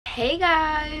Hey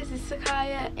guys, it's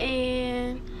Saikia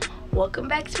and welcome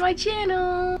back to my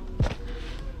channel.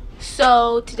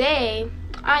 So today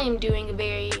I am doing a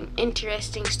very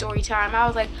interesting story time. I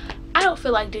was like, I don't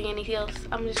feel like doing anything else.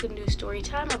 I'm just gonna do a story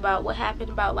time about what happened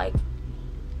about like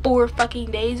 4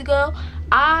 fucking days ago.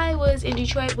 I was in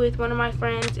Detroit with one of my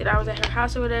friends and I was at her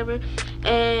house or whatever,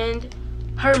 and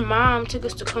her mom took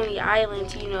us to Coney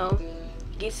Island to, you know,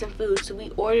 get some food. So we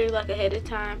ordered like ahead of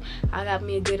time. I got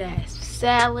me a good ass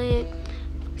salad,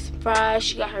 some fries.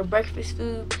 She got her breakfast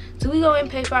food. So we go and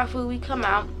pay for our food. We come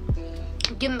out,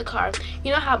 get in the car.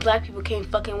 You know how black people can't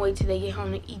fucking wait till they get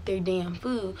home to eat their damn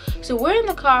food. So we're in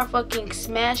the car fucking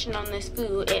smashing on this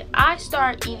food, and I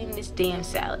start eating this damn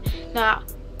salad. Now,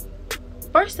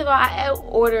 first of all, I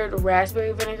ordered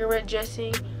raspberry vinaigrette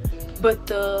dressing, but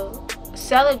the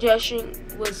salad dressing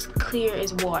was clear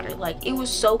as water. Like, it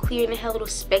was so clear and it had little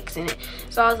specks in it.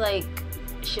 So I was like,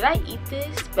 should I eat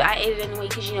this? But I ate it anyway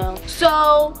because, you know.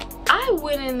 So I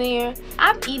went in there.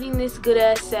 I'm eating this good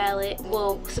ass salad.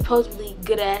 Well, supposedly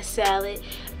good ass salad.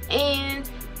 And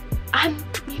I'm,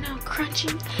 you know,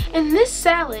 crunching. And this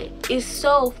salad is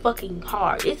so fucking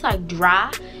hard. It's like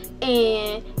dry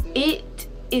and it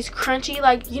is crunchy.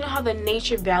 Like, you know how the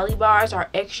Nature Valley bars are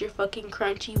extra fucking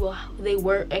crunchy? Well, they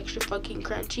were extra fucking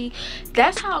crunchy.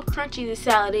 That's how crunchy this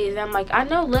salad is. I'm like, I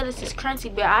know lettuce is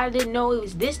crunchy, but I didn't know it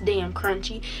was this damn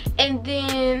crunchy. And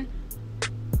then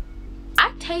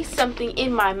I taste something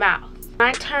in my mouth.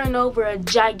 I turn over a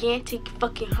gigantic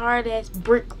fucking hard ass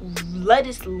brick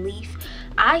lettuce leaf.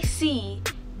 I see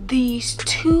these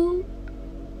 2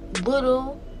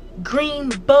 little green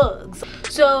bugs.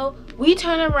 So we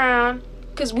turn around,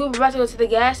 because we were about to go to the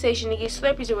gas station to get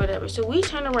Slurpees or whatever. So we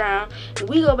turn around and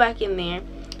we go back in there,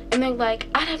 and they're like,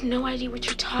 I have no idea what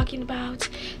you're talking about.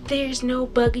 There's no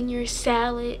bug in your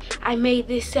salad. I made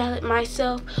this salad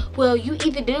myself. Well, you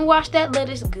either didn't wash that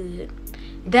lettuce good,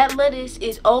 that lettuce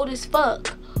is old as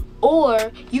fuck,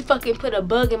 or you fucking put a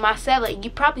bug in my salad. You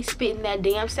probably spit in that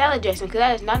damn salad dressing, because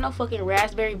that is not no fucking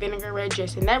raspberry vinaigrette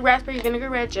dressing. That raspberry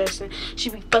vinaigrette dressing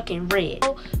should be fucking red.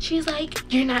 So she's like,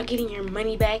 you're not getting your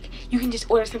money back. You can just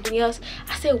order something else.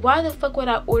 I said, why the fuck would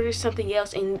I order something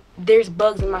else and there's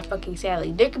bugs in my fucking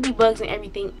salad? There could be bugs in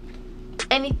anything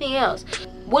else.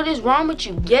 What is wrong with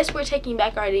you? Yes, we're taking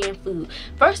back our damn food.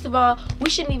 First of all, we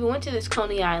shouldn't even went to this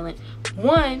Coney Island.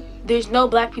 One, there's no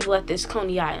black people at this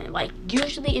Coney Island. Like,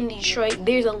 usually in Detroit,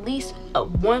 there's at least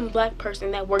one black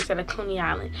person that works at a Coney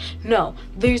Island. No,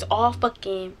 there's all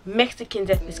fucking Mexicans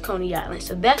at this Coney Island.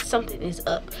 So that's something is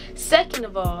up. Second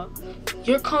of all,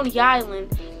 your Coney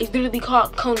Island is literally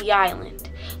called Coney Island.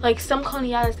 Like, some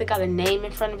Coney Islands that got a name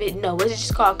in front of it. No, it's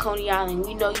just called Coney Island.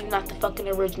 We know you're not the fucking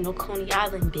original Coney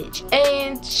Island bitch.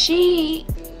 And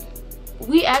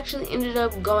we actually ended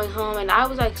up going home, and I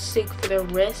was like sick for the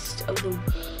rest of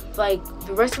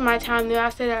the rest of my time there. I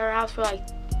stayed at her house for like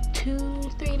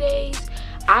 2-3 days.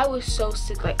 I was so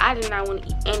sick. Like, I did not want to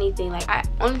eat anything. Like,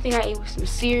 only thing I ate was some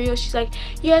cereal. She's like,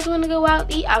 you guys want to go out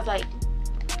and eat? I was like,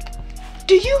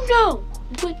 do you know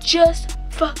what just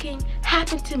fucking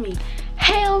happened to me?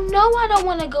 Hell no, I don't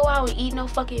want to go out and eat no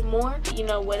fucking more. You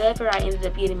know, whatever. I ended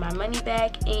up getting my money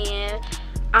back, and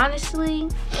honestly,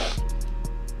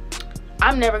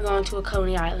 I'm never going to a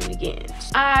Coney Island again.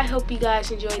 I hope you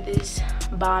guys enjoyed this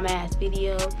bomb ass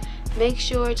video. Make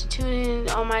sure to tune in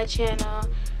on my channel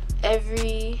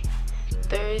every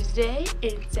Thursday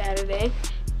and Saturday,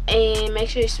 and make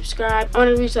sure you subscribe. I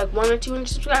want to reach like 100 or 200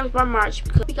 subscribers by March.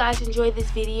 Because if you guys enjoyed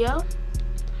this video,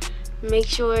 make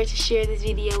sure to share this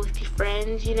video with your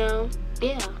friends, you know.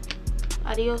 Yeah.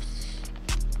 Adios.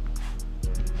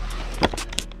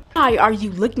 Why are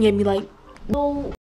you looking at me like, no?